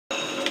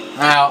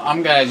Now,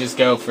 I'm gonna just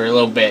go for a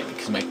little bit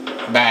because my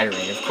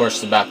battery, of course,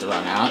 is about to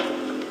run out.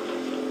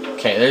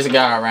 Okay, there's a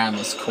guy around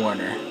this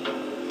corner.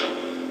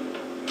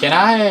 Can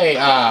I,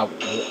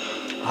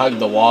 hug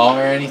the wall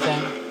or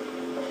anything?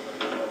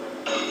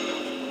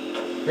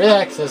 Where the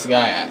heck is this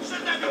guy at?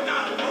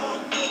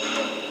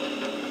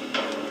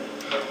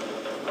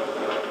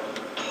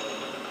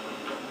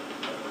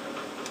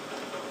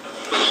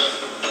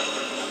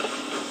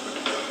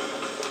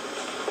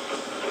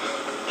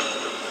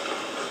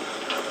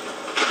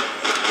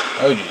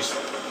 Oh jeez.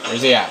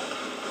 Where's he at?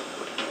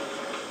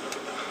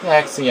 Where the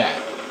heck's he at?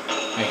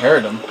 I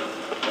heard him.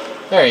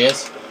 There he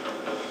is.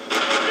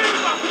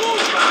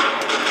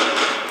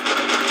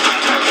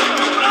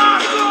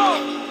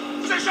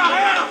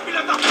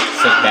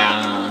 Sit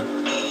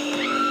down.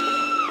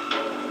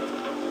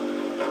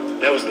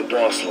 That was the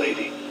boss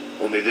lady.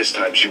 Only this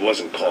time she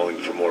wasn't calling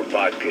for more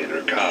vodka in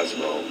her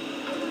Cosmo.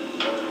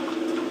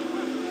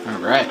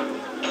 Alright.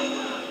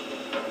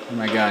 Where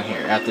am I going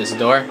here? At this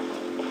door?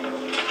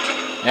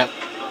 Yep.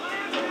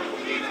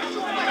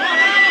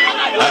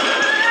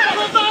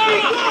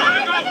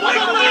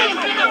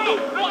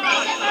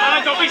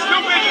 Don't be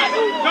stupid!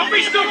 Don't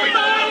be stupid!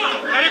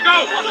 Let it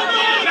go!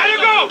 Let it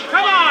go!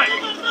 Come on!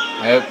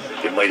 Nope.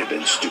 It might have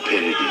been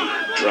stupidity,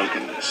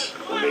 drunkenness,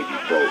 or maybe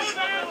both.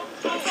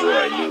 But before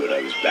I knew it,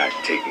 I was back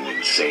taking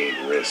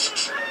insane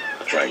risks,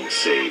 trying to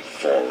save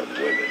fallen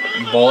women.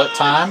 Bullet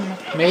time,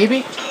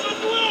 maybe?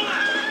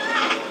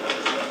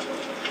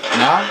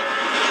 No?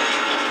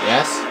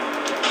 Yes?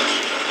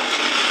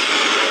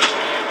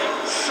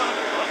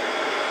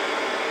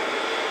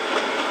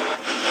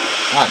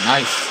 Oh,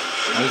 nice.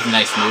 That was a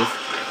nice move.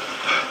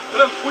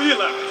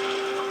 Tranquila!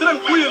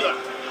 Tranquila!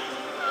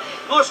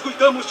 Nós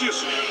cuidamos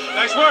disso.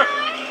 Nice work!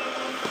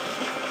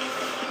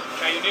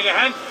 Okay, you need a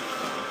hand?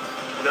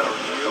 No,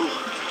 you?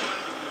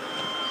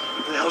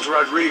 Who the hell's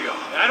Rodrigo?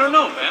 I don't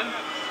know, man.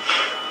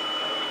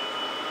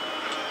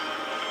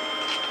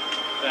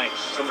 Thanks.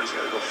 Somebody's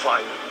gotta go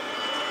find him.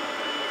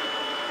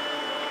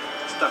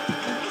 Está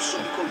tudo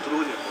sob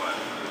controle agora.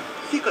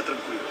 Fica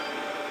tranquilo.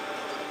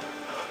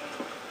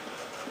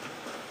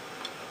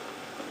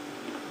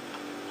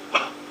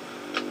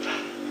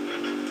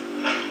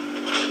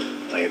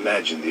 I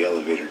imagined the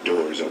elevator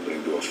doors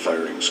opening to a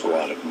firing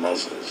squad of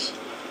muzzles.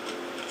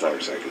 As far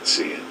as I could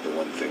see it, the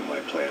one thing my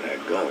plan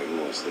had going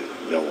was that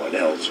no one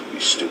else would be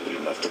stupid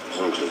enough to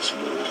pull this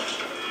move.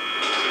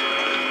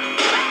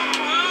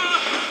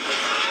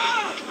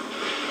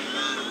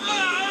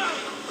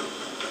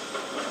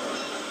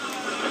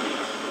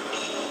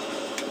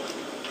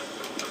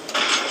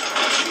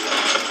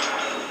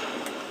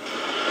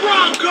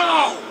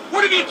 Bronco!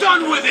 What have you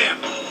done with him?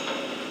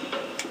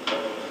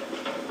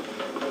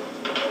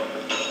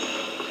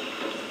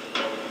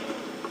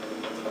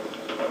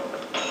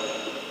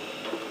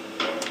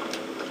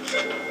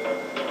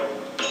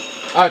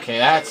 Okay,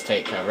 that's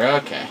take cover,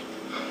 okay.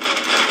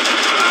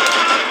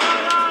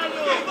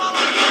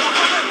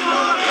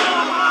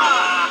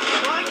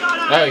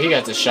 Oh, he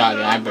got the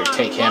shotgun. I better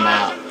take him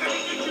out.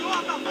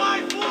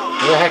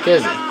 Where the heck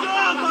is he?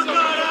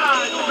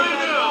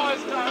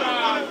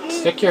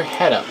 Stick your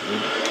head up,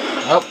 dude.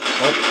 Oh,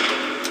 oh.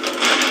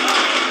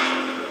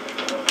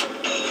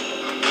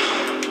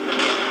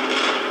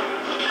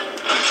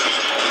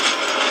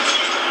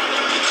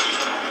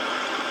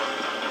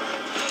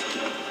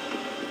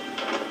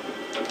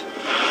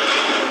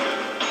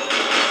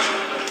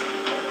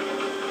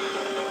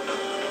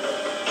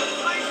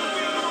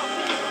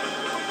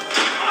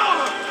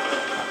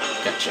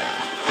 Gotcha.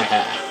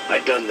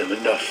 I'd done them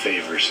enough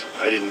favors.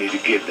 I didn't need to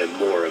give them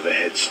more of a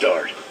head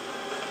start.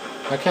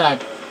 How can I...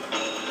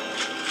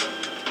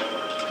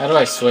 How do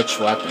I switch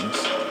weapons?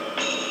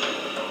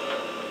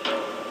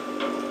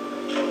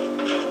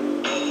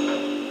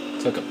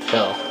 Took a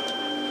pill.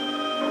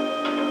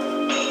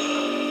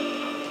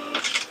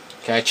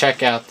 Okay, I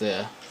check out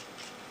the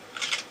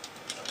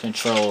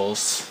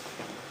controls.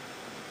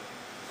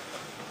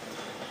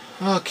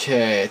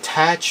 Okay,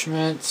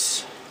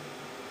 attachments.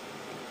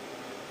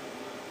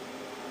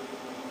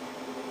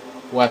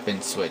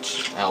 Weapon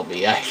switch,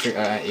 LB.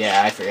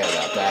 Yeah, I forgot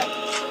about that.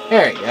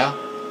 There we go.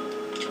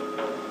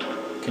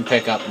 Can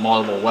pick up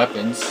multiple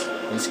weapons.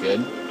 That's good.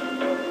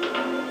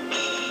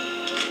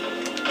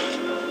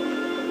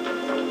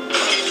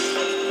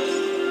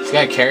 He's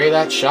gotta carry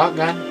that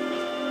shotgun?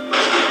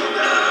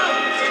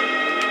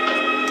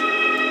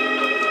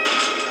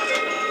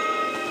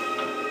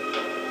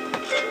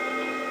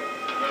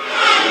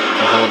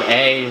 Hold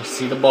A to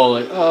see the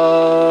bullet.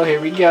 Oh, here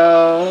we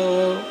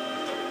go.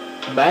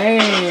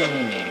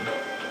 Bang!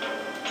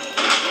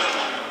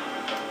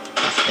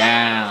 It's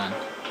down.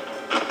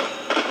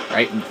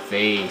 Right in the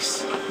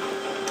face.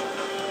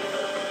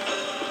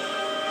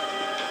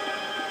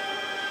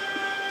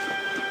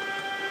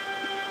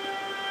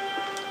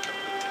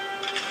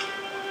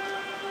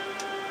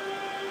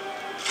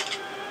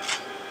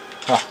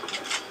 Huh.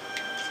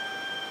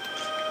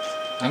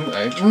 I'm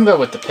gonna go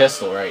with the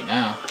pistol right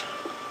now.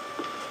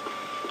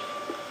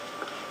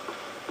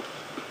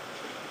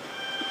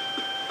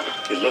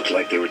 It looked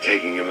like they were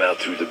taking him out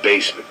through the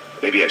basement.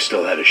 Maybe I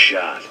still had a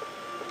shot.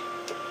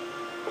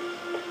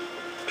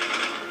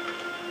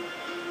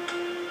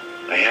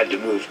 I had to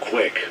move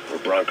quick, or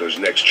Bronco's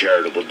next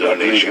charitable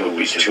donation would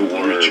be too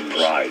rich a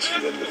prize for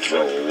them to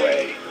throw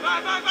away.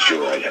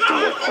 Sure, I'd have to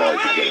work hard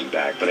to get him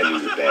back, but I knew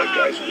the bad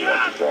guys would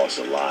want the boss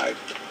alive.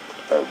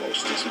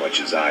 Almost as much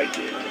as I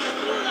did.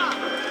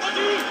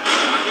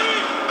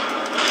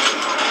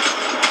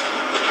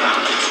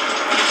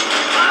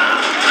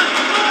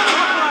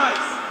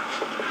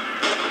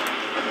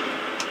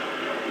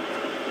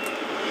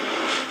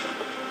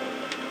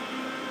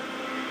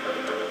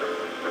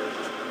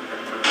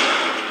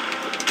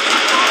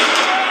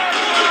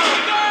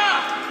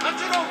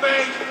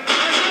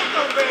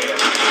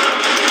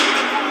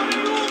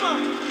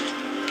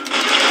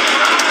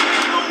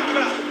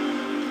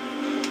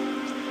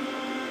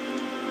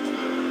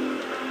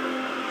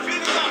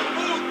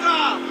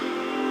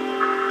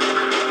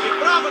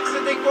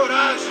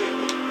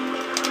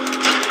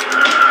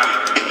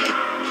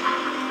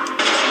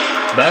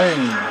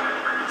 Boom.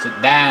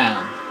 Sit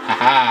down.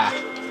 Haha.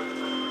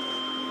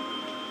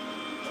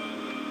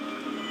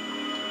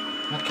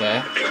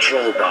 Okay. The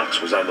control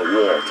box was on the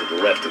wall to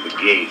the left of the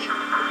gate.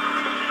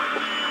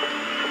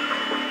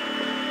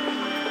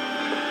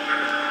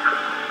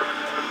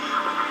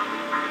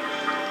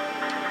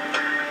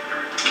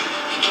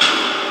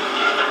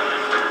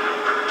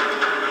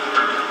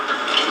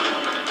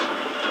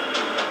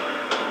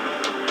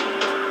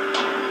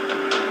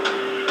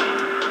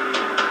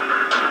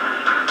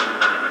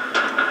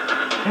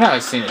 I've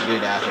never seen a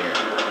dude out here.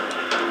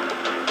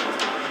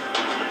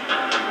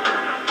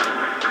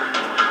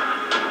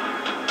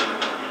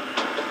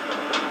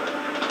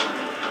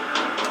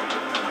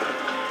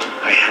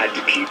 I had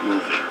to keep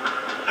moving.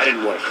 I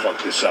didn't want to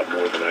fuck this up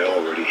more than I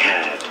already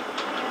had.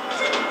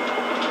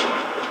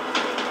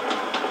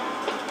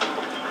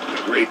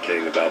 The great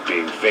thing about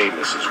being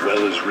famous as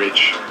well as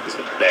rich is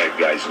the bad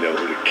guys know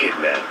who to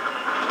kidnap.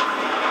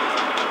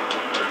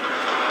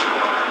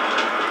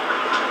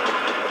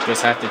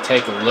 Just have to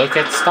take a look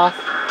at stuff.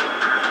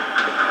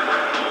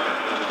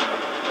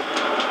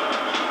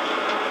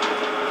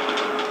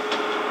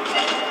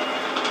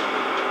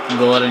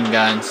 Golden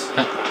guns.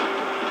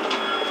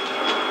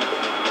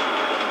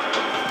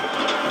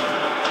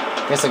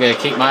 Guess I gotta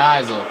keep my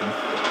eyes open.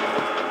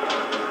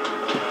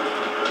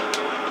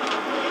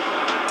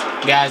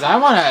 Guys, I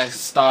wanna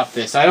stop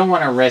this. I don't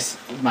wanna risk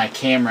my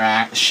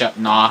camera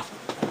shutting off.